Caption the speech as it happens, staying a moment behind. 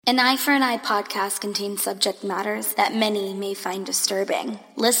An Eye for an Eye podcast contains subject matters that many may find disturbing.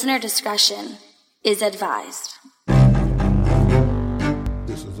 Listener discretion is advised.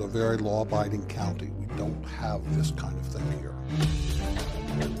 This is a very law-abiding county. We don't have this kind of thing here.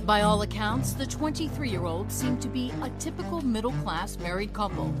 By all accounts, the 23-year-old seemed to be a typical middle-class married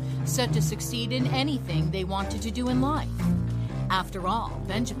couple, set to succeed in anything they wanted to do in life. After all,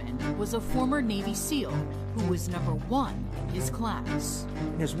 Benjamin was a former Navy SEAL who was number one in his class.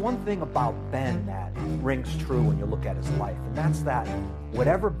 There's one thing about Ben that rings true when you look at his life, and that's that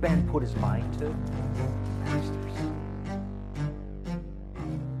whatever Ben put his mind to, masters.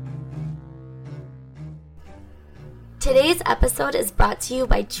 Today's episode is brought to you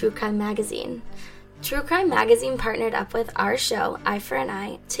by True Crime Magazine. True Crime Magazine partnered up with our show, Eye for an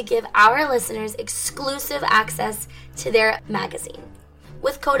Eye, to give our listeners exclusive access to their magazine.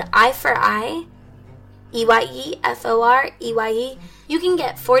 With code Eye for Eye, EYEFOREYE, you can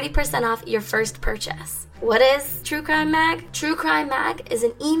get 40% off your first purchase. What is True Crime Mag? True Crime Mag is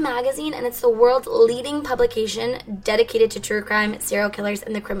an e-magazine, and it's the world's leading publication dedicated to true crime, serial killers,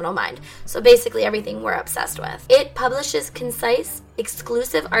 and the criminal mind. So basically everything we're obsessed with. It publishes concise,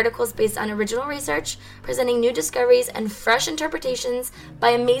 exclusive articles based on original research, presenting new discoveries and fresh interpretations by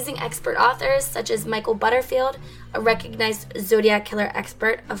amazing expert authors such as Michael Butterfield, a recognized Zodiac killer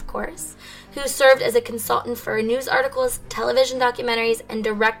expert, of course, who served as a consultant for news articles, television documentaries, and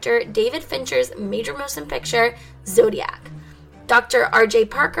director David Fincher's major motion picture, Zodiac. Dr. R.J.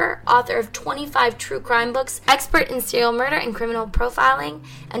 Parker, author of 25 true crime books, expert in serial murder and criminal profiling,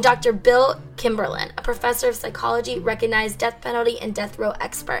 and Dr. Bill Kimberlin, a professor of psychology, recognized death penalty and death row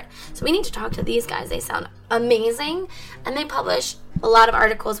expert. So we need to talk to these guys. They sound amazing, and they publish a lot of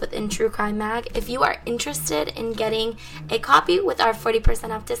articles within True Crime Mag. If you are interested in getting a copy with our 40%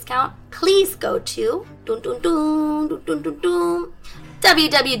 off discount, please go to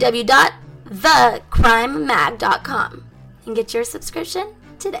www.thecrimemag.com and get your subscription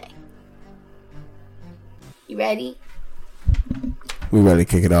today. You ready? We ready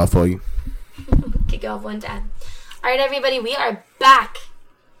to kick it off for you. Kick it off one time. All right, everybody, we are back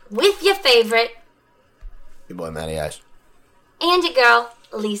with your favorite, Your boy Matty Ash. and your girl,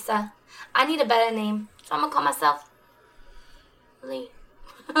 Lisa. I need a better name, so I'm going to call myself Lee.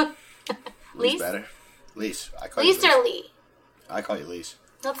 Lee's Lise? better. Lise. I call Lise you or Lise. Lee? I call you Lise.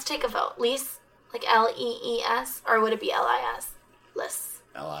 Let's take a vote. Lise, like L-E-E-S, or would it be L-I-S? Lis.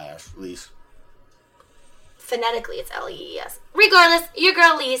 L-I-S. Lise. Phonetically, it's L-E-E-S. Regardless, your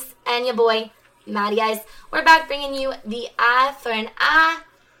girl Lise and your boy Matty Eyes. We're back bringing you the Eye for an Eye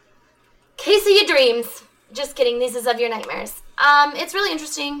case of your dreams. Just kidding. This is of your nightmares. It's really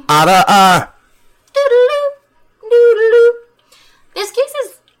interesting. Doodaloo, doodaloo. This case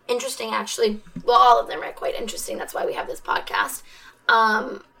is interesting, actually. Well, all of them are quite interesting. That's why we have this podcast.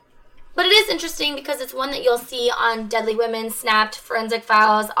 But it is interesting because it's one that you'll see on Deadly Women, Snapped, Forensic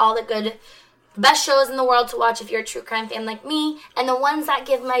Files, all the good, best shows in the world to watch if you're a true crime fan like me, and the ones that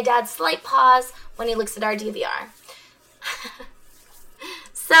give my dad slight pause when he looks at our DVR.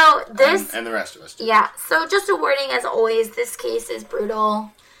 So this... And the rest of us too. Yeah, so just a warning, as always, this case is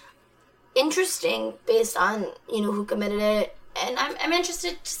brutal, interesting based on, who committed it, and I'm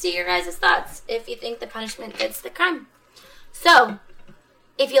interested to see your guys' thoughts if you think the punishment fits the crime. So,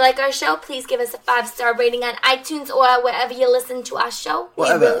 if you like our show, please give us a 5-star rating on iTunes or wherever you listen to our show.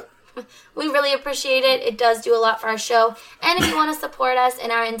 Whatever. We really appreciate it. It does do a lot for our show. And if you want to support us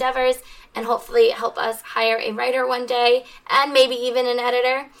in our endeavors and hopefully help us hire a writer one day and maybe even an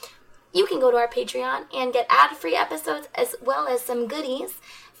editor, you can go to our Patreon and get ad-free episodes as well as some goodies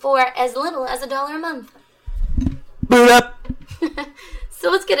for as little as $1 a month. Boot up. So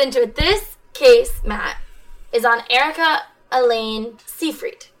let's get into it. This case, Matt, is on Erica Elaine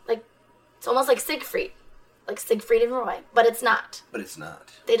Seyfried. It's almost like Siegfried. Like Siegfried and Roy. But it's not. But it's not.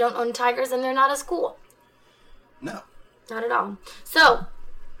 They don't own tigers and they're not as cool. No. Not at all. So,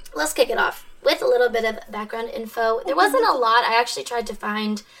 let's kick it off with a little bit of background info. There wasn't a lot. I actually tried to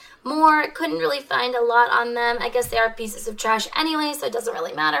find more. Couldn't really find a lot on them. I guess they are pieces of trash anyway, so it doesn't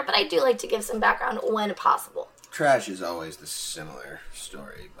really matter. But I do like to give some background when possible. Trash is always the similar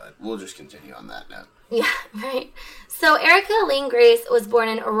story, but we'll just continue on that note. Yeah, right. So Erica Elaine Grace was born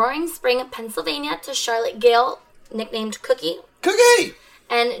in Roaring Spring, Pennsylvania to Charlotte Gale, nicknamed Cookie, Cookie!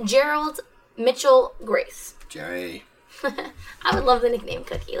 and Gerald Mitchell Grace. Jerry. I would love the nickname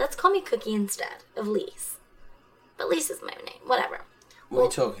Cookie. Let's call me Cookie instead of Lise. But Lise is my name. Whatever. What are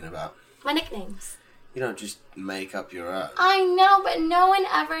you talking about? My nicknames. You don't just make up your own. I know, but no one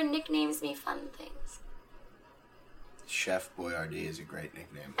ever nicknames me fun things. Chef Boyardee is a great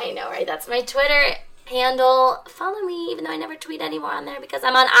nickname. I know, right? That's my Twitter handle. Follow me, even though I never tweet anymore on there because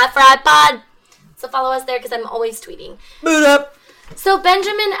I'm on i4iPod. So follow us there because I'm always tweeting. Boot up. So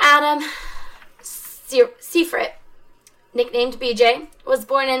Benjamin Adam Seifert, nicknamed BJ, was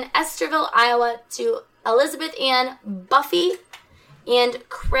born in Esterville, Iowa, to Elizabeth Ann Buffy and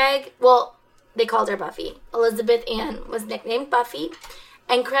Craig. Well, they called her Buffy. Elizabeth Ann was nicknamed Buffy,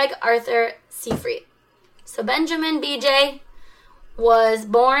 and Craig Arthur Seifert. So Benjamin BJ was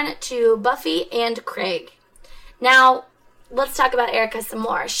born to Buffy and Craig. Now, let's talk about Erica some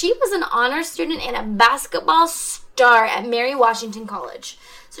more. She was an honor student and a basketball star at Mary Washington College.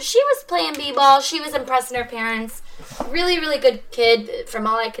 So she was playing b-ball. She was impressing her parents. Really, really good kid from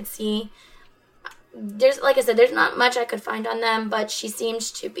all I could see. Like I said, there's not much I could find on them, but she seemed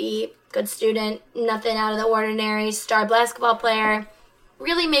to be a good student, nothing out of the ordinary, star basketball player,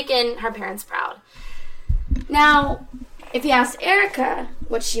 really making her parents proud. Now, if you asked Erica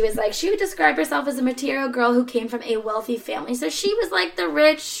what she was like, she would describe herself as a material girl who came from a wealthy family. So she was like the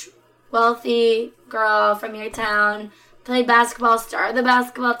rich, wealthy girl from your town, played basketball, star of the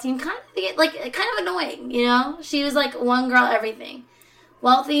basketball team, kind of annoying, you know? She was like one girl everything.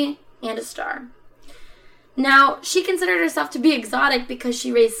 Wealthy and a star. Now, she considered herself to be exotic because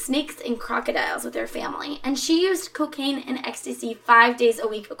she raised snakes and crocodiles with her family, and she used cocaine and ecstasy 5 days a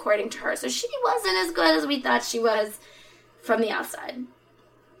week, according to her. So she wasn't as good as we thought she was from the outside.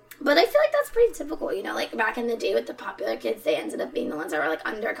 But I feel like that's pretty typical, you know, like back in the day with the popular kids, they ended up being the ones that were like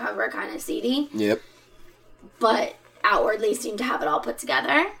undercover, kind of seedy. Yep. But outwardly seemed to have it all put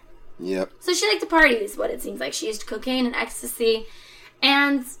together. Yep. So she liked to party is what it seems like. She used cocaine and ecstasy.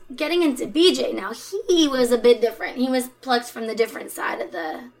 And getting into BJ, now he was a bit different. He was plucked from the different side of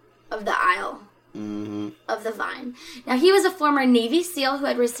the aisle. Mm-hmm. Of the vine. Now, he was a former Navy SEAL who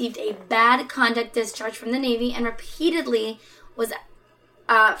had received a bad conduct discharge from the Navy and repeatedly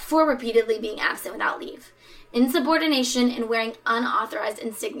being absent without leave, insubordination, and wearing unauthorized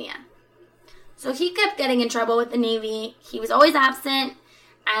insignia. So he kept getting in trouble with the Navy. He was always absent,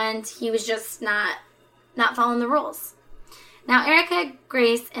 and he was just not following the rules. Now, Erica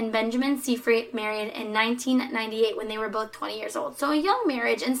Grace and Benjamin Seifert married in 1998 when they were both 20 years old. So a young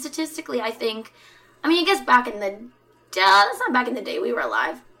marriage, and statistically, I guess back in the... that's not back in the day. We were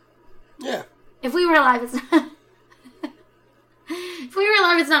alive. Yeah. If we were alive, it's not... If we were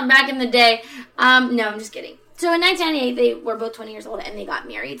alive, it's not back in the day. No, I'm just kidding. So in 1998, they were both 20 years old and they got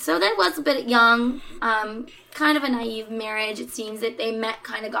married. So that was a bit young, kind of a naive marriage. It seems that they met,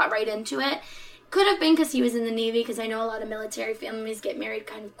 kind of got right into it. Could have been because he was in the Navy, because I know a lot of military families get married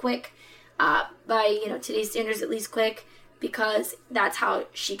kind of quick, by, today's standards, at least quick, because that's how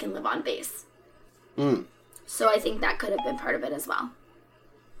she can live on base. Mm. So I think that could have been part of it as well.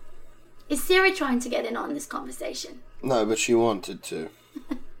 Is Sarah trying to get in on this conversation? No, but she wanted to.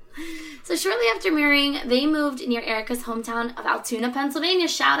 So shortly after marrying, they moved near Erica's hometown of Altoona, Pennsylvania.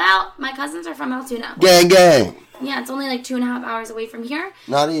 Shout out. My cousins are from Altoona. Gang, gang. Yeah, it's only like 2.5 hours away from here.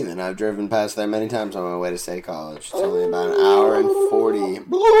 Not even. I've driven past there many times on my way to State College. It's only about an hour and 40.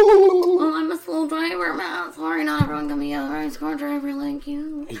 Oh, I'm a slow driver, man. Sorry, not everyone can be a race car driver like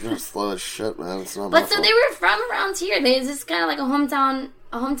you. You're just slow as shit, man. It's not but so they were from around here. It's just kind of like a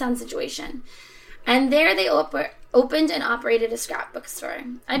hometown situation. And there they opened and operated a scrapbook store.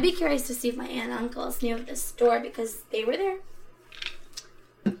 I'd be curious to see if my aunt and uncles knew of this store because they were there.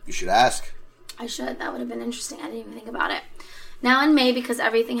 You should ask. I should. That would have been interesting. I didn't even think about it. Now in May, because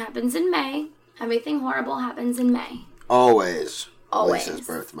everything happens in May, everything horrible happens in May. Always. Always. Lisa's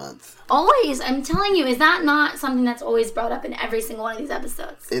birth month. Always. I'm telling you, is that not something that's always brought up in every single one of these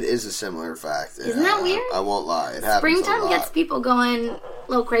episodes? It is a similar fact. Isn't that weird? I won't lie. It happens Springtime a lot. gets people going a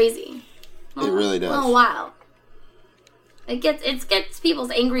little crazy. It really does. A little wild. It gets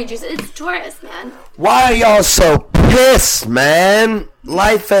people's angry juice. It's Taurus, man. Why are y'all so pissed, man?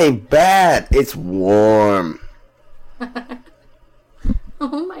 Life ain't bad. It's warm.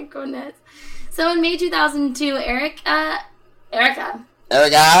 Oh my goodness. So in May 2002, Erica and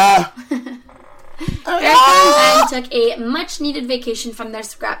Ben took a much-needed vacation from their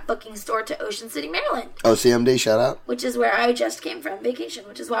scrapbooking store to Ocean City, Maryland. OCMD, shout out. Which is where I just came from vacation,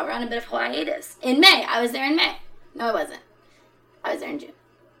 which is why we're on a bit of hiatus. In May. I was there in May. No, I wasn't. I was there in June.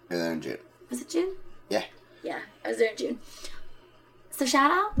 You're there in June. Was it June? Yeah. Yeah, I was there in June. So shout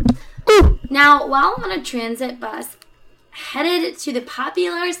out. Now, while I'm on a transit bus, headed to the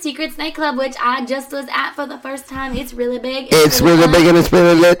popular Secrets nightclub, which I just was at for the first time. It's really big. It's really big and it's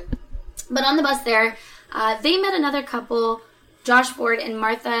really lit. But on the bus there, they met another couple, Josh Ford and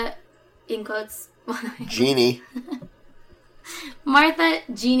Martha, in quotes. Jeannie. Martha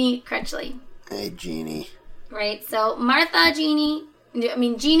Jeannie Crutchley. Hey, Jeannie. Right, so Jeannie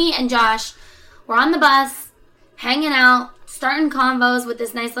and Josh We're on the bus, hanging out, starting convos with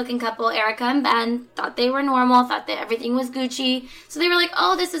this nice-looking couple, Erica and Ben. Thought they were normal, thought that everything was Gucci. So they were like,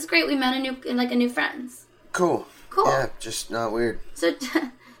 oh, this is great. We met a new friends. Cool. Cool. Yeah, just not weird. So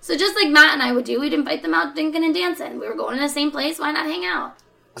just like Matt and I would do, we'd invite them out drinking and dancing. We were going to the same place. Why not hang out?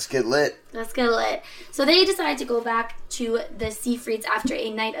 Let's get lit. Let's get lit. So they decided to go back to the Seyfrieds after a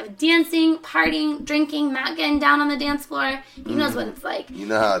night of dancing, partying, drinking, Matt getting down on the dance floor. He knows what it's like. You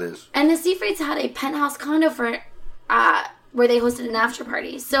know how it is. And the Seyfrieds had a penthouse condo for where they hosted an after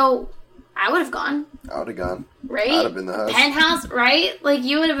party. So I would have gone. I would have gone. Right? I'd have been the host. Penthouse, right? Like,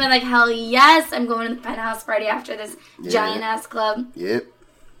 you would have been like, hell yes, I'm going to the penthouse party after this giant-ass club. Yep.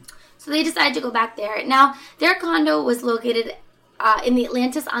 So they decided to go back there. Now, their condo was located in the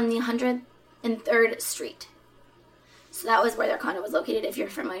Atlantis on the 103rd Street. So that was where their condo was located. If you're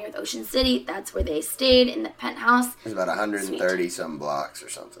familiar with Ocean City, that's where they stayed, in the penthouse. It's about 130 some blocks or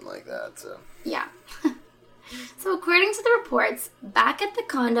something like that. So Yeah. So according to the reports, back at the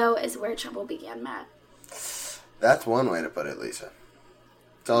condo is where trouble began, Matt. that's one way to put it, Lisa.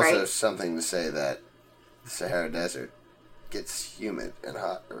 It's also Right. something to say that the Sahara Desert gets humid and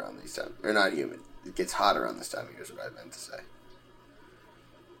hot around these times. Or not humid. It gets hot around this time of year is what I meant to say.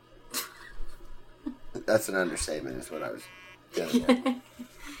 That's an understatement is what I was getting at.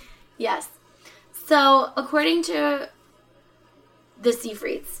 Yes. So, according to the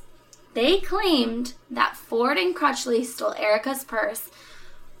Seyfrieds, they claimed that Ford and Crutchley stole Erica's purse,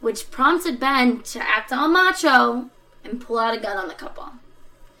 which prompted Ben to act all macho and pull out a gun on the couple.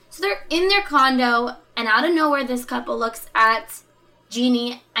 So they're in their condo, and out of nowhere, this couple looks at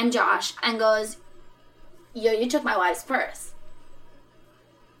Jeannie and Josh and goes, yo, you took my wife's purse.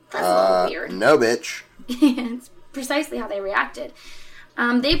 That's a little weird. No, bitch. It's precisely how they reacted.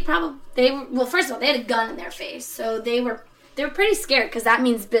 Well, first of all, they had a gun in their face, so they were pretty scared because that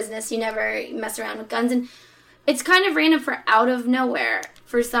means business. You never mess around with guns, and it's kind of random for out of nowhere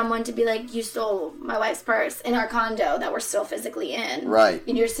for someone to be like, you stole my wife's purse in our condo that we're still physically in. Right.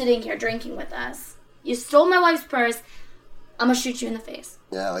 And you're sitting here drinking with us. You stole my wife's purse. I'm gonna shoot you in the face.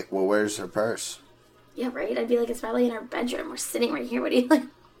 Yeah, like, well, where's her purse? Yeah, right? I'd be like, it's probably in our bedroom. We're sitting right here. What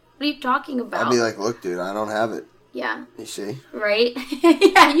are you talking about? I'd be like, look, dude, I don't have it. Yeah. You see? Right?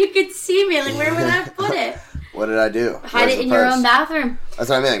 Yeah, you could see me. Like, where would I put it? What did I do? Hide Where's it the in your purse? own bathroom. That's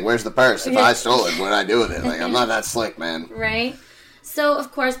what I mean. Like, where's the purse? If I stole it, what did I do with it? Like, I'm not that slick, man. Right? So,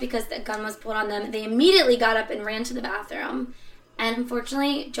 of course, because the gun was pulled on them, they immediately got up and ran to the bathroom. And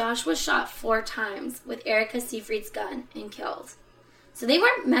unfortunately, Josh was shot 4 times with Erica Seyfried's gun and killed. So they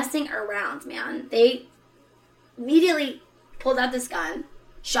weren't messing around, man. They immediately pulled out this gun,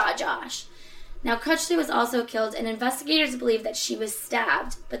 shot Josh. Now, Crutchley was also killed, and investigators believe that she was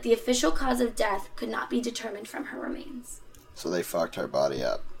stabbed, but the official cause of death could not be determined from her remains. So they fucked her body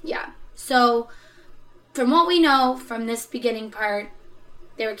up. Yeah. So, from what we know from this beginning part,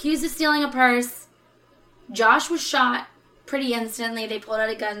 they were accused of stealing a purse. Josh was shot pretty instantly. They pulled out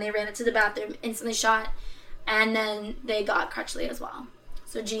a gun, they ran it to the bathroom, instantly shot, and then they got Crutchley as well.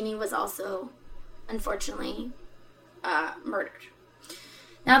 So Jeannie was also, unfortunately, murdered.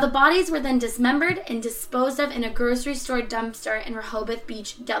 Now, the bodies were then dismembered and disposed of in a grocery store dumpster in Rehoboth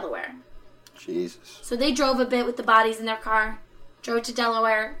Beach, Delaware. Jesus. So they drove a bit with the bodies in their car, drove to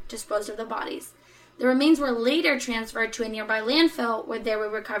Delaware, disposed of the bodies. The remains were later transferred to a nearby landfill where they were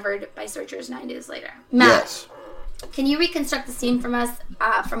recovered by searchers 9 days later. Matt, Yes. can you reconstruct the scene from us,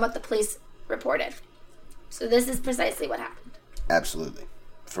 from what the police reported? So this is precisely what happened. Absolutely.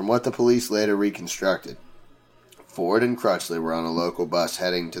 From what the police later reconstructed, Ford and Crutchley were on a local bus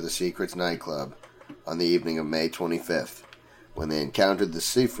heading to the Secrets nightclub on the evening of May 25th when they encountered the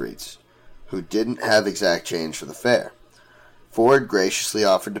Seyfrieds, who didn't have exact change for the fare. Ford graciously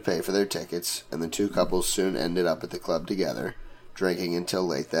offered to pay for their tickets, and the two couples soon ended up at the club together, drinking until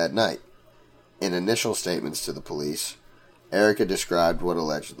late that night. In initial statements to the police, Erica described what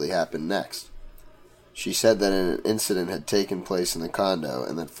allegedly happened next. She said that an incident had taken place in the condo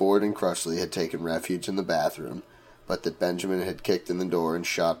and that Ford and Crutchley had taken refuge in the bathroom, but that Benjamin had kicked in the door and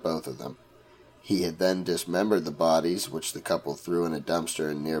shot both of them. He had then dismembered the bodies, which the couple threw in a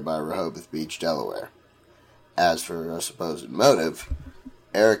dumpster in nearby Rehoboth Beach, Delaware. As for a supposed motive,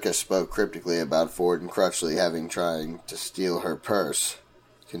 Erica spoke cryptically about Ford and Crutchley having tried to steal her purse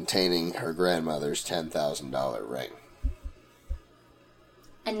containing her grandmother's $10,000 ring.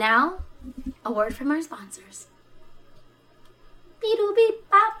 And now, a word from our sponsors.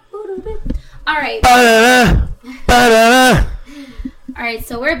 Beep-doop-beep-bop-boop-doop-beep. All right. All right,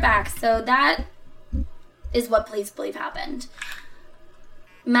 so we're back. So that is what police believe happened.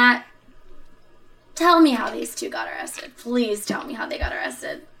 Matt, tell me how these two got arrested. Please tell me how they got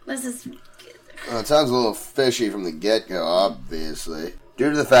arrested. This is Well, it sounds a little fishy from the get-go, obviously.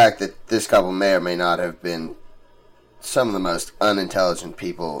 Due to the fact that this couple may or may not have been some of the most unintelligent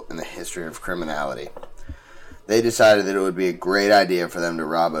people in the history of criminality, they decided that it would be a great idea for them to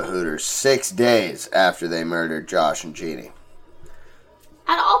rob a Hooters 6 days after they murdered Josh and Jeannie.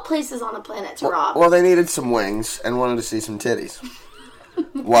 At all places on the planet to rob. Well, they needed some wings and wanted to see some titties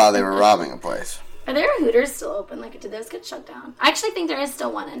while they were robbing a place. Are there Hooters still open? Like, did those get shut down? I actually think there is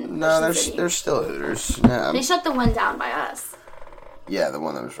still one in No, Ocean City. there's still Hooters. Yeah, They shut the one down by us. yeah, the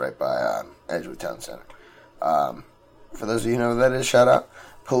one that was right by Edgewood Town Center. For those of you who know what that is, shout out.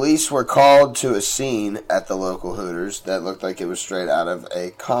 Police were called to a scene at the local Hooters that looked like it was straight out of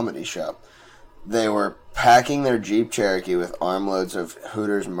a comedy show. They were packing their Jeep Cherokee with armloads of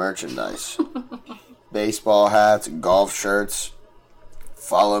Hooters merchandise. Baseball hats, golf shirts,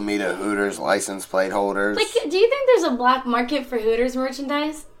 follow me to Hooters license plate holders. Like, do you think there's a black market for Hooters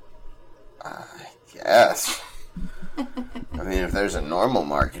merchandise? Yes. I mean, if there's a normal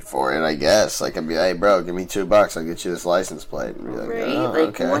market for it, I guess. Like, I'd be like, hey, bro, give me $2. I'll get you this license plate. And be like, Right? oh, Like,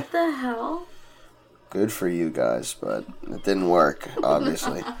 okay. what the hell? Good for you guys, but it didn't work,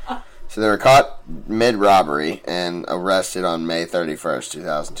 obviously. So they were caught mid-robbery and arrested on May 31st,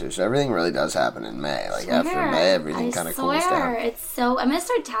 2002. So everything really does happen in May. Like, after May, everything kind of cools down. It's so... I'm going to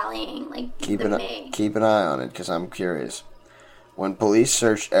start tallying, like, Keep May. an eye on it, because I'm curious. When police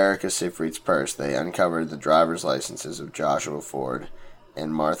searched Erica Seyfried's purse, they uncovered the driver's licenses of Joshua Ford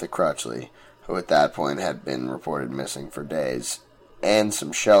and Martha Crutchley, who at that point had been reported missing for days, and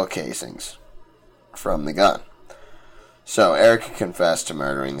some shell casings from the gun. So Erica confessed to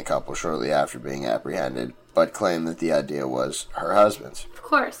murdering the couple shortly after being apprehended, but claimed that the idea was her husband's. Of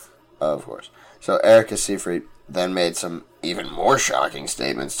course. Of course. So Erica Seyfried then made some even more shocking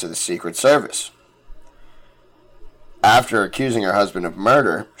statements to the Secret Service. After accusing her husband of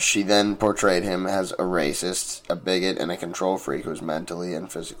murder, she then portrayed him as a racist, a bigot, and a control freak who was mentally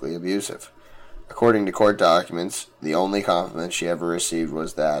and physically abusive. According to court documents, the only compliment she ever received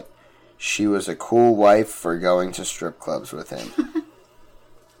was that she was a cool wife for going to strip clubs with him.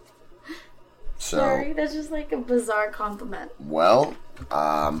 Sorry, that's just like a bizarre compliment. Well,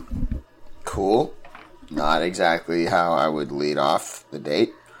 cool. Not exactly how I would lead off the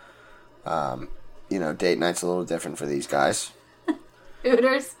date. Date night's a little different for these guys.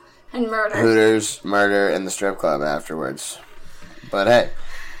 Hooters and murder. Hooters, murder, and the strip club afterwards. But hey,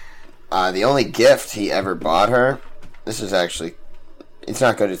 the only gift he ever bought her, this is actually, it's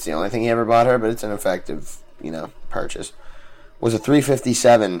not good it's the only thing he ever bought her, but it's an effective, purchase, was a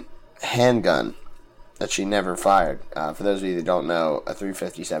 .357 handgun that she never fired. For those of you that don't know, a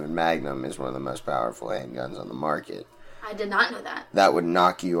 .357 Magnum is one of the most powerful handguns on the market. I did not know that. That would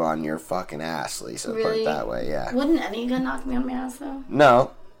knock you on your fucking ass, Lisa. Really? Put it that way, yeah. Wouldn't any gun knock me on my ass, though?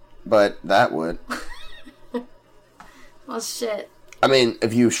 No, but that would. Well, shit. I mean,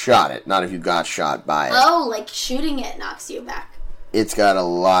 if you shot it, not if you got shot by it. Oh, like shooting it knocks you back. It's got a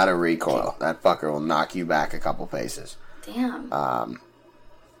lot of recoil. That fucker will knock you back a couple paces. Damn.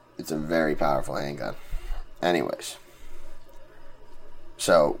 It's a very powerful handgun. Anyways.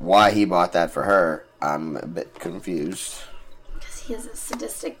 So, why he bought that for her, I'm a bit confused. Because he has a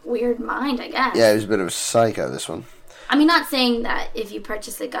sadistic, weird mind, I guess. Yeah, he was a bit of a psycho, this one. I mean, not saying that if you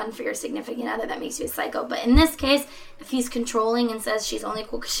purchase a gun for your significant other, that makes you a psycho. But in this case, if he's controlling and says she's only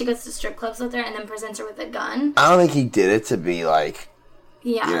cool because she goes to strip clubs with her and then presents her with a gun. I don't think he did it to be like,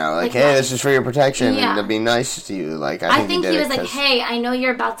 yeah, hey, this is for your protection and to be nice to you. Like, I think he was like, hey, I know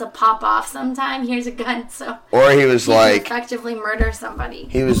you're about to pop off sometime. Here's a gun, so. Or he was like, can effectively murder somebody.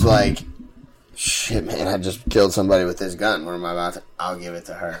 He was like, shit, man, I just killed somebody with this gun. What am I about to? I'll give it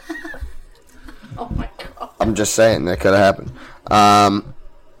to her. Oh my god. I'm just saying that could have happened.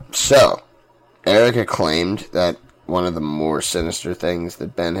 So, Erica claimed that one of the more sinister things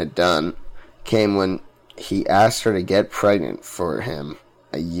that Ben had done came when he asked her to get pregnant for him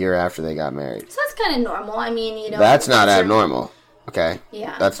a year after they got married. So that's kind of normal. I mean, That's not abnormal, okay?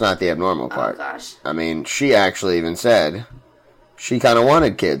 Yeah. That's not the abnormal part. Oh, gosh. I mean, she actually even said she kind of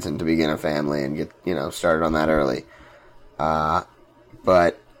wanted kids and to begin a family and get, started on that early.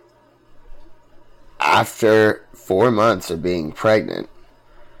 But after 4 months of being pregnant,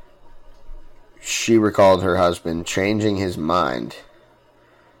 she recalled her husband changing his mind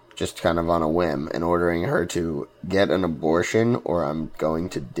just kind of on a whim and ordering her to get an abortion or I'm going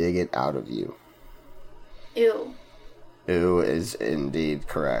to dig it out of you. Ew. Ew is indeed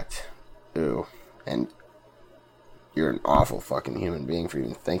correct. Ew. And you're an awful fucking human being for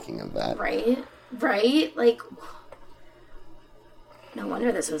even thinking of that. Right? Like, No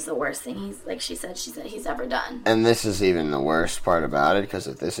wonder this was the worst thing she said he's ever done. And this is even the worst part about it, because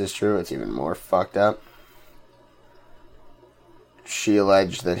if this is true, it's even more fucked up. She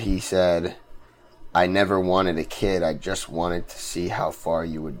alleged that he said, "I never wanted a kid, I just wanted to see how far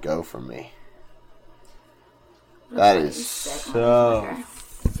you would go for me." That is so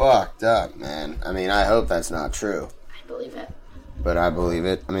fucked up, man. I mean, I hope that's not true. I believe it. But I believe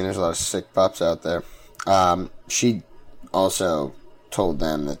it. I mean, there's a lot of sick pups out there. She also told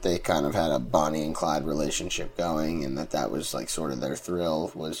them that they kind of had a Bonnie and Clyde relationship going, and that was like sort of their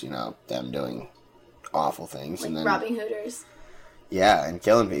thrill was, you know, them doing awful things. Like and then robbing Hooters. Yeah, and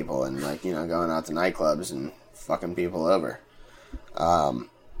killing people and, like, you know, going out to nightclubs and fucking people over.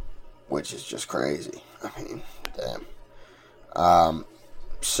 Which is just crazy. I mean, damn.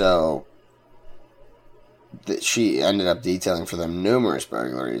 So she ended up detailing for them numerous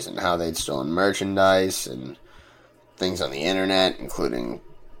burglaries and how they'd stolen merchandise and things on the internet, including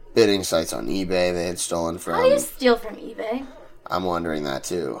bidding sites on eBay they had stolen from. How do you steal from eBay? I'm wondering that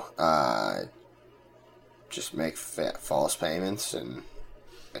too. Just make false payments and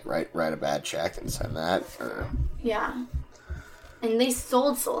like write a bad check and send that. Or... Yeah. And they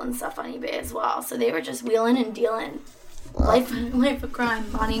sold stolen stuff on eBay as well. So they were just wheeling and dealing. Wow. Life of crime,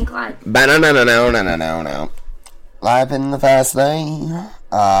 Bonnie and Clyde. No. Life in the fast lane.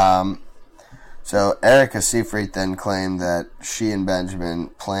 So Erica Seyfried then claimed that she and Benjamin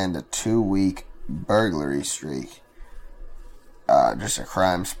planned a 2-week burglary streak. Just a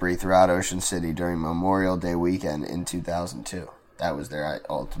crime spree throughout Ocean City during Memorial Day weekend in 2002. That was their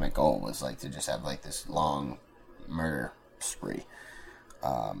ultimate goal, was like to just have like this long murder spree.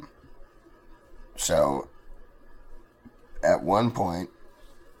 So at one point,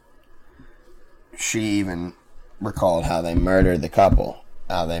 she even recalled how they murdered the couple.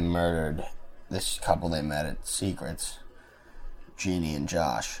 How they murdered this couple they met at Secrets, Jeannie and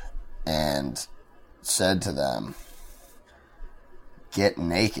Josh, and said to them, "Get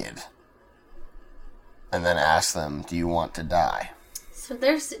naked," and then asked them, "Do you want to die?" So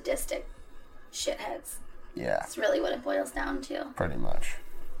they're sadistic shitheads. Yeah. That's really what it boils down to. Pretty much.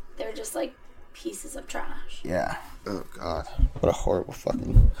 They're just like pieces of trash. Yeah. Oh, God. What a horrible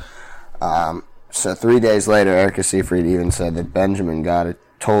fucking... So 3 days later, Erica Seyfried even said that Benjamin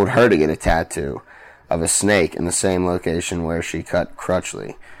told her to get a tattoo of a snake in the same location where she cut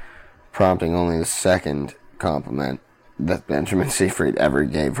Crutchley, prompting only the second compliment that Benjamin Seyfried ever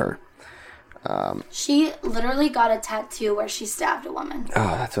gave her. She literally got a tattoo where she stabbed a woman. Oh,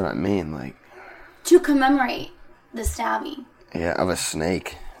 that's what I mean, like... To commemorate the stabbing. Yeah, of a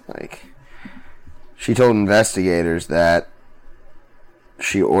snake. Like, she told investigators that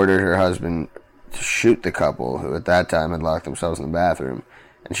she ordered her husband to shoot the couple, who at that time had locked themselves in the bathroom.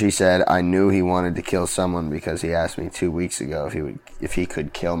 And she said, "I knew he wanted to kill someone because he asked me 2 weeks ago if he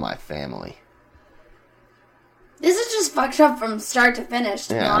could kill my family." This is just fucked up from start to finish,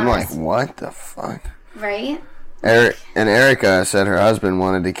 to be honest. I'm like, what the fuck? Right? Erica said her husband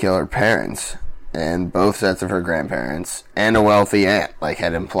wanted to kill her parents and both sets of her grandparents and a wealthy aunt. Like,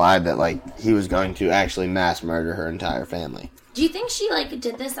 had implied that, like, he was going to actually mass murder her entire family. Do you think she, like,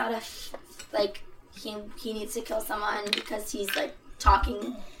 did this out of, like, he needs to kill someone because he's, like,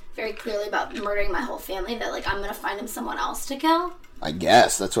 talking very clearly about murdering my whole family, that, like, I'm going to find him someone else to kill? I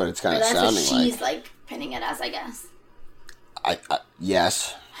guess. That's what it's kind of sounding like. That's what she's, like, pinning it as, I guess.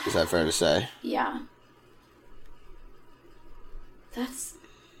 Yes. Is that fair to say? Yeah. That's...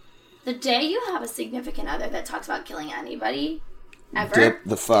 The day you have a significant other that talks about killing anybody, ever... Dip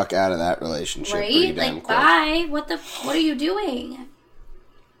the fuck out of that relationship. Right? Like, quick. Bye. What are you doing?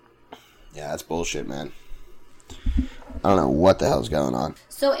 Yeah, that's bullshit, man. I don't know what the hell's going on.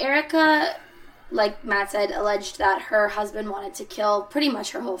 So Erica, like Matt said, alleged that her husband wanted to kill pretty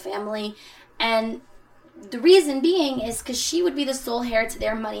much her whole family. And the reason being is because she would be the sole heir to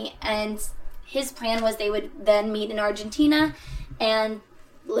their money. And his plan was they would then meet in Argentina and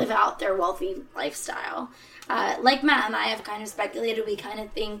live out their wealthy lifestyle. Like Matt and I have kind of speculated, we kind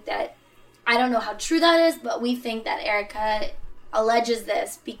of think that, I don't know how true that is, but we think that Erica alleges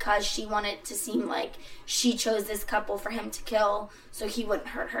this because she wanted to seem like she chose this couple for him to kill so he wouldn't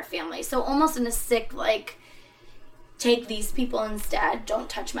hurt her family. So almost in a sick, like, take these people instead, don't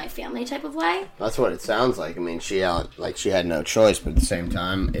touch my family type of way. That's what it sounds like. I mean, she had no choice, but at the same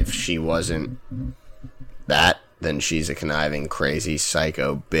time, if she wasn't that, then she's a conniving, crazy,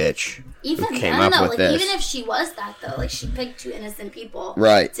 psycho bitch. Even who came then, up though, with like, this. even if she was that, though, like, she picked two innocent people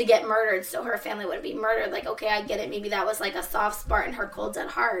right. to get murdered so her family wouldn't be murdered. Like, okay, I get it. Maybe that was, like, a soft spot in her cold, dead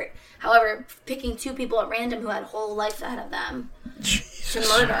heart. However, picking two people at random who had whole life ahead of them Jesus. to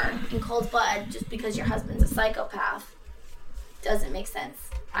murder in cold blood just because your husband's a psychopath. doesn't make sense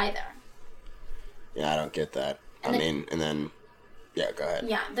either. Yeah, I don't get that. And Yeah, go ahead.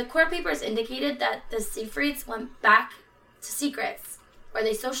 Yeah, the court papers indicated that the Seyfrieds went back to Secrets, where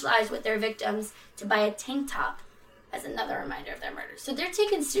they socialized with their victims to buy a tank top as another reminder of their murders. So they're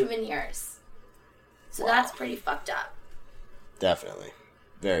taking souvenirs. So that's pretty fucked up. Definitely.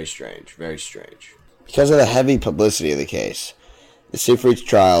 Very strange. Very strange. Because of the heavy publicity of the case, the Seyfrieds'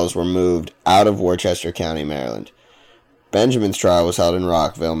 trials were moved out of Worcester County, Maryland. Benjamin's trial was held in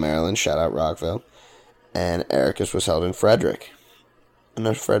Rockville, Maryland. Shout out Rockville. And Erica's was held in Frederick.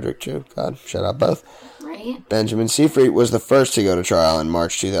 Another Frederick, too. God, shout out both. Right. Benjamin Seyfried was the first to go to trial in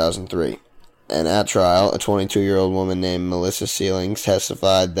March 2003. And at trial, a 22-year-old woman named Melissa Sealing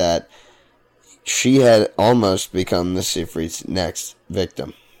testified that she had almost become the Seyfried's next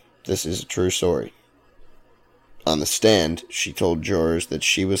victim. This is a true story. On the stand, she told jurors that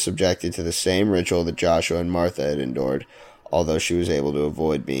she was subjected to the same ritual that Joshua and Martha had endured, although she was able to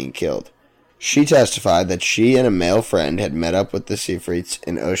avoid being killed. She testified that she and a male friend had met up with the Seyfrieds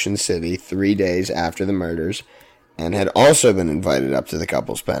in Ocean City 3 days after the murders and had also been invited up to the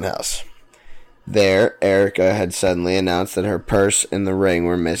couple's penthouse. There, Erica had suddenly announced that her purse and the ring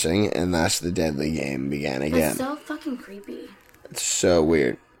were missing, and thus the deadly game began again. That's so fucking creepy. It's so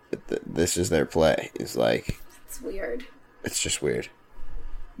weird. This is their play. It's like... It's weird. It's just weird.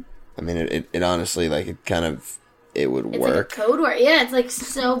 I mean, it honestly, like, it kind of... It would it's work. It's like a code word. Yeah, it's like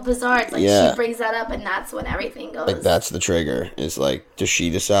so bizarre. It's like she brings that up and that's when everything goes. Like, that's the trigger. Is like, does she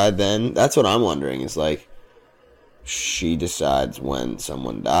decide then? That's what I'm wondering. Is like, she decides when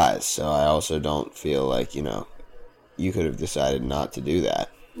someone dies. So I also don't feel like, you know, you could have decided not to do that.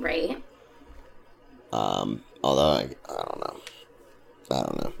 Right. Although, I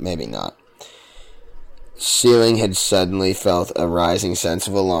don't know. Maybe not. Sealing had suddenly felt a rising sense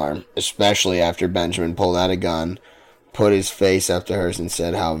of alarm, especially after Benjamin pulled out a gun, put his face up to hers, and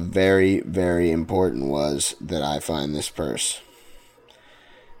said how very, very important was that I find this purse.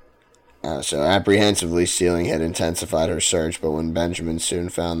 So apprehensively, Sealing had intensified her search, but when Benjamin soon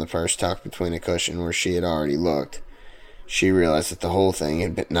found the purse tucked between a cushion where she had already looked, she realized that the whole thing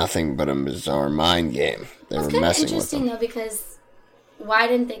had been nothing but a bizarre mind game. They were messing with them. It's kind of interesting, though, because why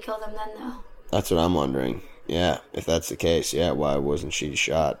didn't they kill them then, though? That's what I'm wondering. Yeah, if that's the case, yeah, why wasn't she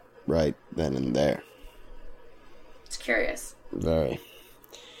shot right then and there? It's curious. Very.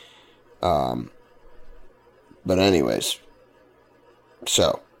 But anyways,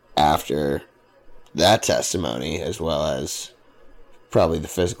 so after that testimony, as well as probably the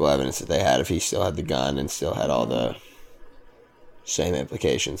physical evidence that they had, if he still had the gun and still had all the same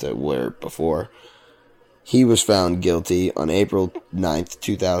implications that were before, he was found guilty on April 9th,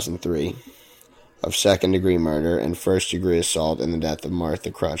 2003, of second-degree murder and first-degree assault in the death of Martha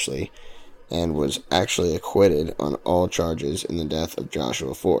Crutchley, and was actually acquitted on all charges in the death of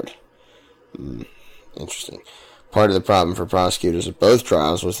Joshua Ford. Interesting. Part of the problem for prosecutors at both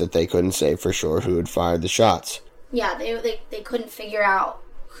trials was that they couldn't say for sure who had fired the shots. Yeah, they couldn't figure out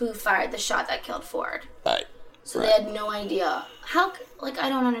who fired the shot that killed Ford. Right. So they had no idea. How, like, I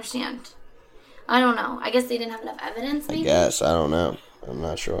don't understand. I don't know. I guess they didn't have enough evidence, maybe? I guess. I don't know. I'm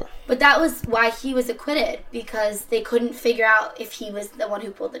not sure. But that was why he was acquitted, because they couldn't figure out if he was the one who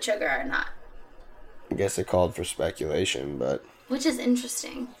pulled the trigger or not. I guess it called for speculation, but... Which is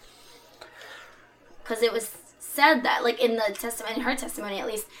interesting. Because it was said that, like, in the testimony, in her testimony at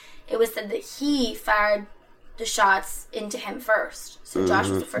least, it was said that he fired the shots into him first. So Josh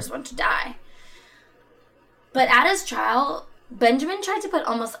was the first one to die. But at his trial, Benjamin tried to put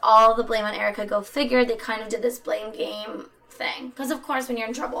almost all the blame on Erica. Go figure. They kind of did this blame game thing. Because, of course, when you're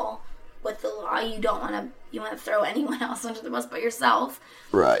in trouble with the law, you don't want to... You want to throw anyone else under the bus but yourself.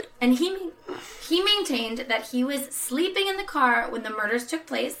 Right. And he maintained that he was sleeping in the car when the murders took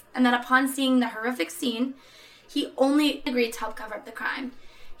place, and that upon seeing the horrific scene, he only agreed to help cover up the crime.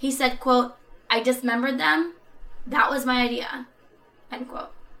 He said, quote, "I dismembered them. That was my idea." End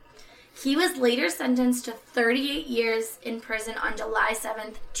quote. He was later sentenced to 38 years in prison on July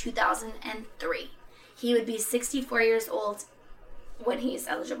 7th, 2003. He would be 64 years old when he's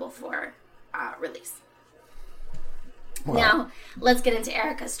eligible for release. Wow. Now, let's get into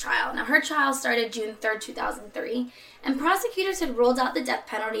Erica's trial. Now, her trial started June 3rd, 2003, and prosecutors had ruled out the death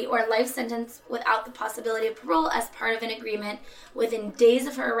penalty or life sentence without the possibility of parole as part of an agreement within days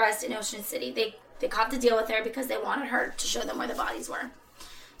of her arrest in Ocean City. They caught the deal with her because they wanted her to show them where the bodies were.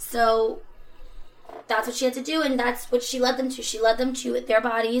 So that's what she had to do, and that's what she led them to. She led them to their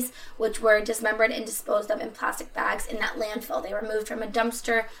bodies, which were dismembered and disposed of in plastic bags in that landfill. They were moved from a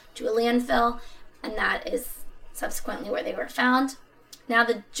dumpster to a landfill, and that is subsequently where they were found. Now,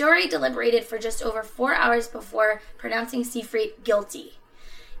 the jury deliberated for just over 4 hours before pronouncing Seyfried guilty.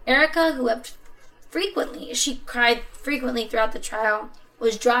 Erica, who wept frequently, she cried frequently throughout the trial,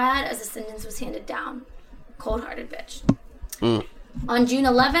 was dry-eyed as the sentence was handed down. Cold-hearted bitch. On June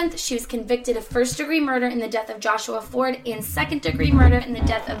 11th, she was convicted of first-degree murder in the death of Joshua Ford and second-degree murder in the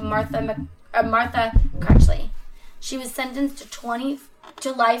death of Martha Crutchley. She was sentenced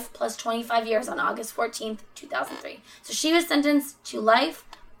to life plus 25 years on August 14th, 2003. So she was sentenced to life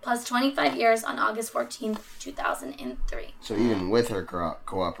plus 25 years on August 14th, 2003. So even with her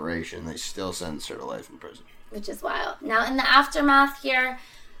cooperation, they still sentenced her to life in prison. Which is wild. Now, in the aftermath here,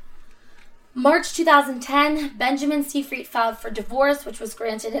 March 2010, Benjamin Seyfried filed for divorce, which was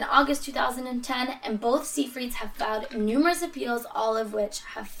granted in August 2010, and both Seyfrieds have filed numerous appeals, all of which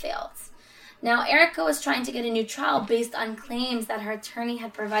have failed. Now, Erica was trying to get a new trial based on claims that her attorney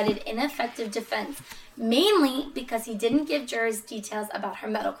had provided ineffective defense, mainly because he didn't give jurors details about her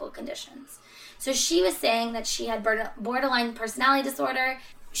medical conditions. So she was saying that she had borderline personality disorder.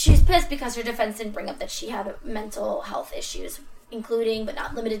 She was pissed because her defense didn't bring up that she had mental health issues, including but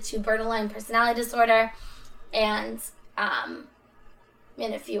not limited to borderline personality disorder and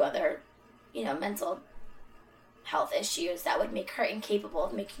a few other, mental health issues that would make her incapable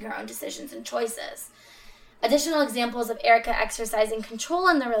of making her own decisions and choices. Additional examples of Erica exercising control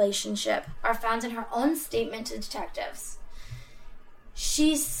in the relationship are found in her own statement to detectives.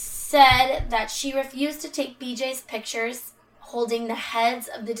 She said that she refused to take BJ's pictures holding the heads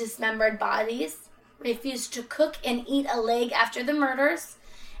of the dismembered bodies, refused to cook and eat a leg after the murders,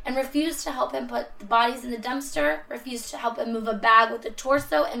 and refused to help him put the bodies in the dumpster, refused to help him move a bag with the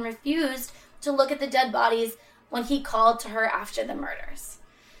torso, and refused to look at the dead bodies when he called to her after the murders.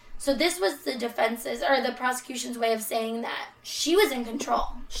 So this was the prosecution's way of saying that she was in control.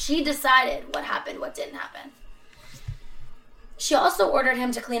 She decided what happened, what didn't happen. She also ordered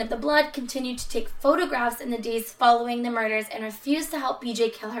him to clean up the blood, continued to take photographs in the days following the murders, and refused to help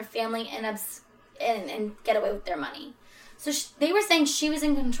BJ kill her family and get away with their money. So they were saying she was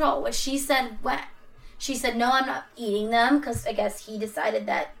in control. What she said went. She said, no, I'm not eating them, because I guess he decided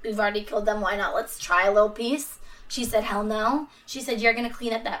that we've already killed them. Why not? Let's try a little piece. She said, hell no. She said, you're going to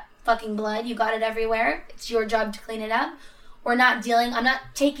clean up that fucking blood. You got it everywhere. It's your job to clean it up. I'm not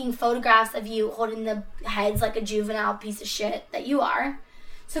taking photographs of you holding the heads like a juvenile piece of shit that you are.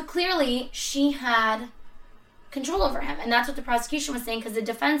 So clearly, she had control over him. And that's what the prosecution was saying, because the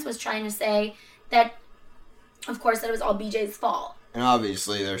defense was trying to say that, of course, that it was all BJ's fault. And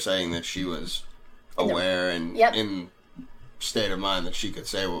obviously, they're saying that she was aware and in state of mind that she could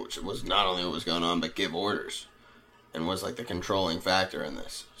say what was not only what was going on, but give orders. And was like the controlling factor in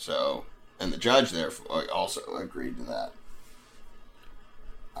this. So, and the judge therefore also agreed to that.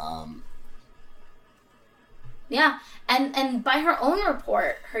 Yeah, and by her own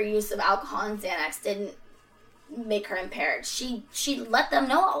report, her use of alcohol and Xanax didn't make her impaired. She let them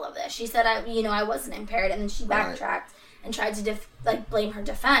know all of this. She said, I wasn't impaired, and then she backtracked and tried to blame her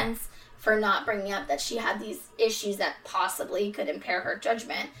defense for not bringing up that she had these issues that possibly could impair her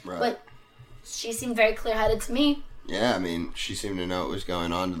judgment. Right. But she seemed very clear-headed to me. Yeah, I mean, she seemed to know what was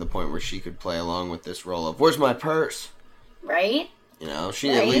going on to the point where she could play along with this role of, where's my purse? Right? She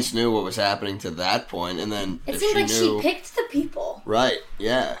at least knew what was happening to that point, and then it seemed like she picked the people. Right,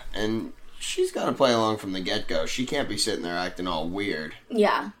 yeah, and she's got to play along from the get-go. She can't be sitting there acting all weird.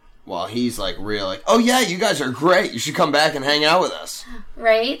 Yeah. While he's oh yeah, you guys are great. You should come back and hang out with us.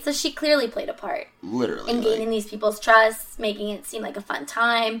 Right? So she clearly played a part. Literally. In gaining these people's trust, making it seem like a fun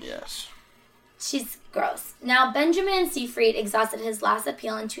time. Yes. She's gross. Now, Benjamin Seyfried exhausted his last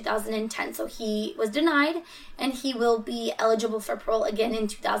appeal in 2010, so he was denied, and he will be eligible for parole again in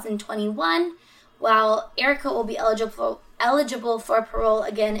 2021, while Erica will be eligible for parole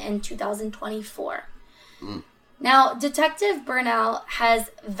again in 2024. Now, Detective Burnell has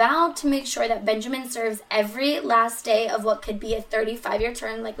vowed to make sure that Benjamin serves every last day of what could be a 35-year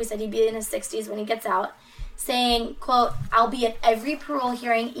term. Like we said, he'd be in his 60s when he gets out. Saying, quote, I'll be at every parole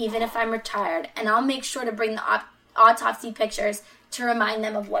hearing even if I'm retired, and I'll make sure to bring the autopsy pictures to remind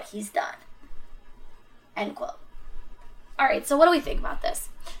them of what he's done. End quote. All right, so what do we think about this?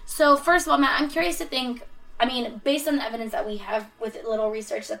 So first of all, Matt, I'm curious to think, based on the evidence that we have with little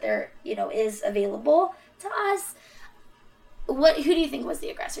research that there, is available to us, who do you think was the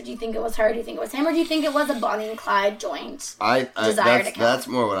aggressor? Do you think it was her? Do you think it was him? Or do you think it was a Bonnie and Clyde joint desire to kill? That's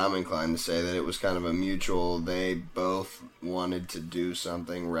more what I'm inclined to say, that it was kind of a mutual, they both wanted to do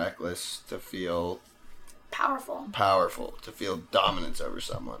something reckless to feel powerful, to feel dominance over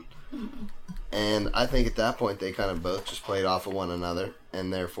someone. Mm-hmm. And I think at that point they kind of both just played off of one another,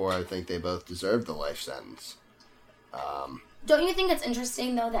 and therefore I think they both deserved the life sentence. Don't you think it's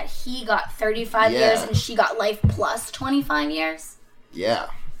interesting, though, that he got 35 Yeah. years and she got life plus 25 years? Yeah.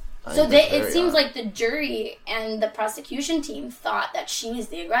 So it seems like the jury and the prosecution team thought that she was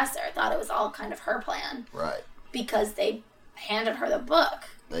the aggressor. Thought it was all kind of her plan. Right. Because they handed her the book.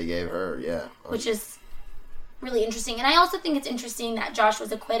 They gave her, yeah. Which is really interesting. And I also think it's interesting that Josh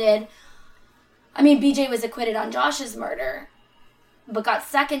was acquitted. I mean, BJ was acquitted on Josh's murder, but got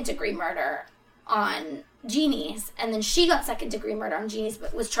second-degree murder on Jeannie's. And then she got second-degree murder on Jeannie's,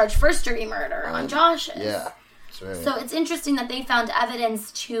 but was charged first-degree murder on Josh's. Yeah. So it's interesting that they found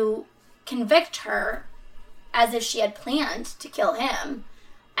evidence to convict her as if she had planned to kill him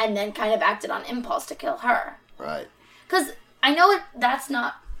and then kind of acted on impulse to kill her. Right. Because I know that's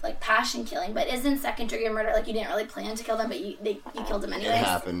not like passion killing, but isn't second-degree murder like you didn't really plan to kill them, but you killed them anyways? It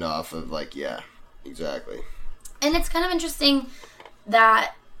happened off of yeah, exactly. And it's kind of interesting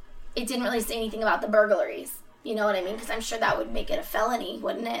that it didn't really say anything about the burglaries. You know what I mean? Because I'm sure that would make it a felony,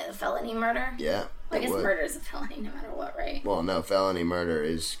 wouldn't it? A felony murder? Yeah. I guess murder is a felony no matter what, right? Well, no, felony murder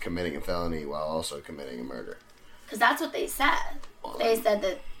is committing a felony while also committing a murder. Because that's what they said. They said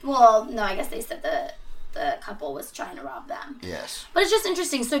that, well, no, I guess they said the couple was trying to rob them. Yes. But it's just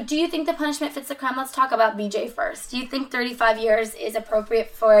interesting. So do you think the punishment fits the crime? Let's talk about BJ first. Do you think 35 years is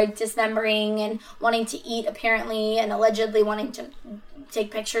appropriate for dismembering and wanting to eat, apparently, and allegedly wanting to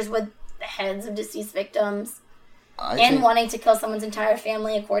take pictures with the heads of deceased victims? And wanting to kill someone's entire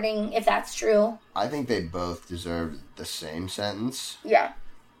family, if that's true. I think they both deserved the same sentence. Yeah.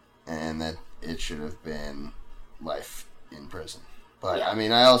 And that it should have been life in prison. But, yeah. I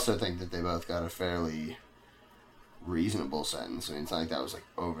mean, I also think that they both got a fairly reasonable sentence. I mean, it's not like that was,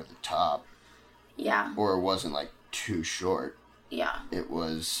 over the top. Yeah. Or it wasn't, too short. Yeah. It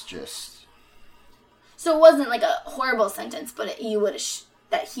was just... So it wasn't, a horrible sentence, but that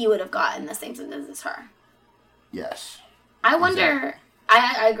he would have gotten the same sentence as her. Yes. I wonder... Exactly.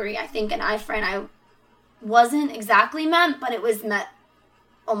 I agree. I think an eye for an eye wasn't exactly meant, but it was meant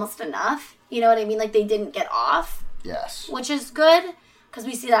almost enough. You know what I mean? They didn't get off. Yes. Which is good, because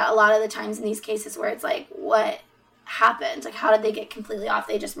we see that a lot of the times in these cases where it's what happened? How did they get completely off?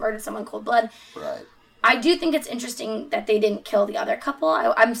 They just murdered someone cold blood. Right. I do think it's interesting that they didn't kill the other couple.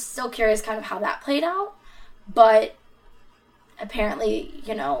 I'm still curious kind of how that played out. But apparently,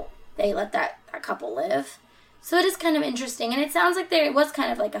 they let that couple live. So it is kind of interesting. And it sounds like there was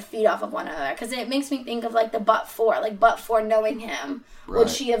kind of a feed off of one another. Because it makes me think of the but for. But for knowing him, would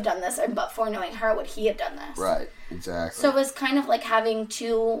she have done this? Or but for knowing her, would he have done this? Right, exactly. So it was kind of having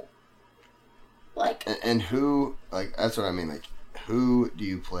two, And who, that's what I mean. Who do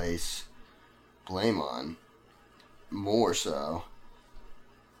you place blame on more so?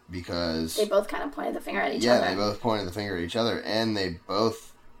 Because... They both kind of pointed the finger at each other. Yeah, they both pointed the finger at each other. And they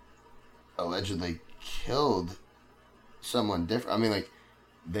both allegedly killed someone different. I mean,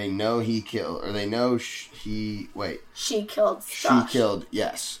 they know he killed, or they know she killed Josh.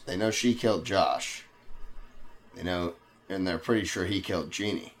 Yes. They know she killed Josh. They know, and they're pretty sure he killed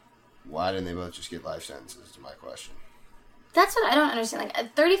Jeannie. Why didn't they both just get life sentences, is my question. That's what I don't understand.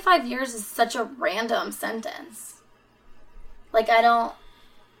 35 years is such a random sentence. I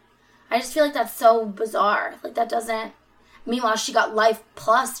just feel that's so bizarre. That doesn't... Meanwhile, she got life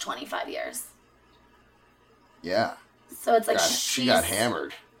plus 25 years. Yeah. So it's she got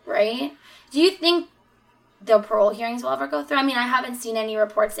hammered. Right? Do you think the parole hearings will ever go through? I mean, I haven't seen any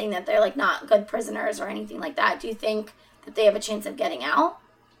reports saying that they're not good prisoners or anything like that. Do you think that they have a chance of getting out?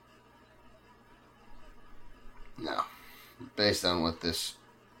 No. Based on what this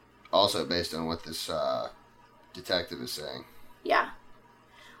detective is saying. Yeah.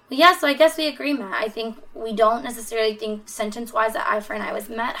 Well, yeah, so I guess we agree, Matt. I think we don't necessarily think sentence-wise that eye for an eye was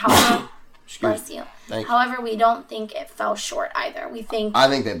met. However... Bless you. However, we don't think it fell short either. I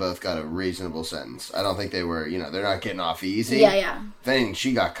think they both got a reasonable sentence. I don't think they were, they're not getting off easy. Yeah, yeah. If anything,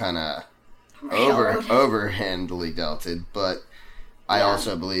 she got kind of overhandedly dealted. But I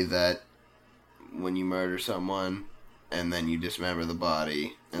also believe that when you murder someone and then you dismember the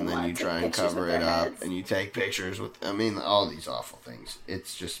body and then you try and cover it up and you take pictures with, all these awful things.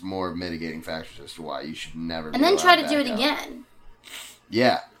 It's just more mitigating factors as to why you should never. And then try to do it again.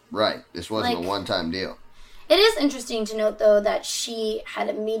 Yeah. Right. This wasn't a one-time deal. It is interesting to note, though, that she had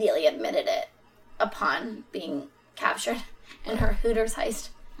immediately admitted it upon being captured in her Hooters heist.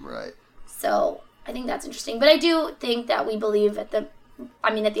 Right. So I think that's interesting. But I do think that we believe at the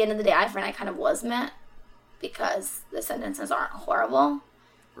end of the day, eye for an eye kind of was met because the sentences aren't horrible.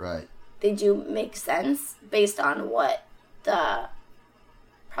 Right. They do make sense based on what the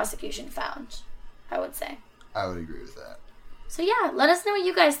prosecution found, I would say. I would agree with that. So yeah, let us know what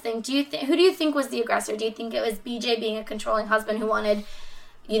you guys think. Who do you think was the aggressor? Do you think it was BJ being a controlling husband who wanted,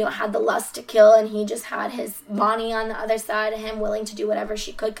 had the lust to kill, and he just had his Bonnie on the other side of him, willing to do whatever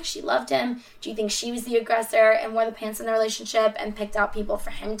she could because she loved him? Do you think she was the aggressor and wore the pants in the relationship and picked out people for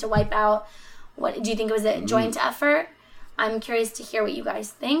him to wipe out? What do you think it was a joint effort? I'm curious to hear what you guys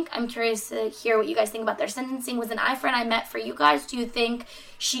think. I'm curious to hear what you guys think about their sentencing. Was an eye for an eye met for you guys? Do you think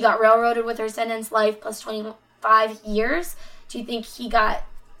she got railroaded with her sentence, life plus 25 years? Do you think he got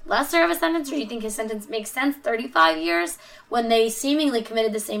lesser of a sentence, or do you think his sentence makes sense, 35 years, when they seemingly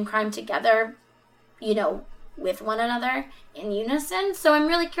committed the same crime together, with one another in unison? So I'm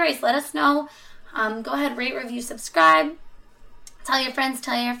really curious. Let us know. Go ahead, rate, review, subscribe. Tell your friends,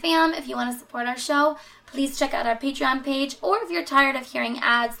 tell your fam. If you want to support our show, please check out our Patreon page. Or if you're tired of hearing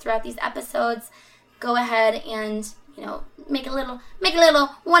ads throughout these episodes, go ahead and, make a little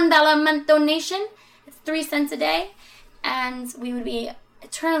 $1 a month donation. It's 3 cents a day. And we would be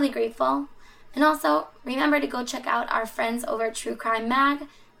eternally grateful. And also, remember to go check out our friends over at True Crime Mag.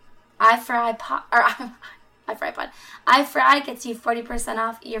 Eye for Eye gets you 40%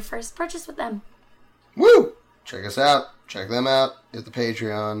 off your first purchase with them. Woo! Check us out. Check them out. Hit the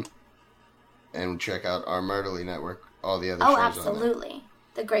Patreon. And check out our Murderly Network. All the other shows absolutely. on there.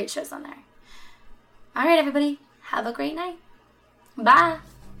 The great shows on there. All right, everybody. Have a great night. Bye.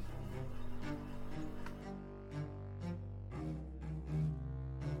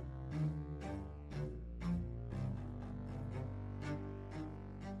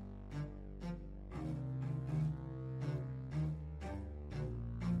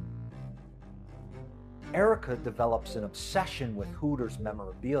 Erica develops an obsession with Hooters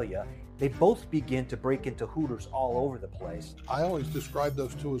memorabilia. They both begin to break into Hooters all over the place. I always describe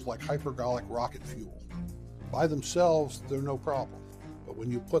those two as like hypergolic rocket fuel. By themselves, they're no problem. But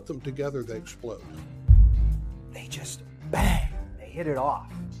when you put them together, they explode. They just bang, they hit it off.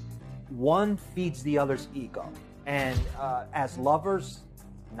 One feeds the other's ego. And as lovers,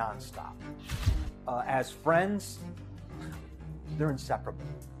 nonstop. As friends, they're inseparable.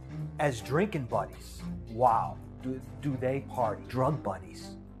 As drinking buddies, wow, do they party. Drug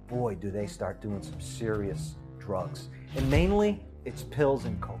buddies, boy, do they start doing some serious drugs. And mainly, it's pills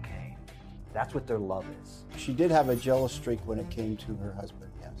and cocaine. That's what their love is. She did have a jealous streak when it came to her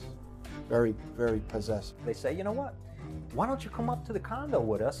husband, yes. Very, very possessive. They say, you know what? Why don't you come up to the condo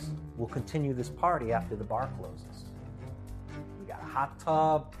with us? We'll continue this party after the bar closes. We got a hot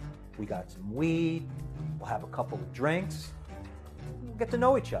tub, we got some weed, we'll have a couple of drinks, we'll get to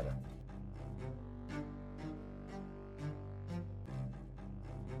know each other.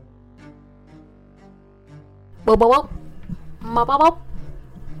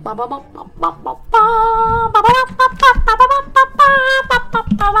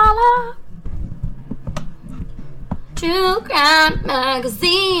 True Crime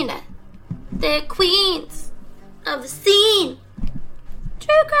Magazine, the queens of the scene.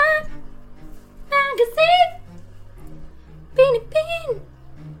 True Crime Magazine, Beanie Bean,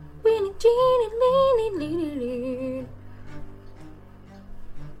 Winnie Jeannie, Leanie, Leanie, Leanie.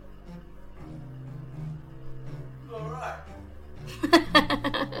 All right.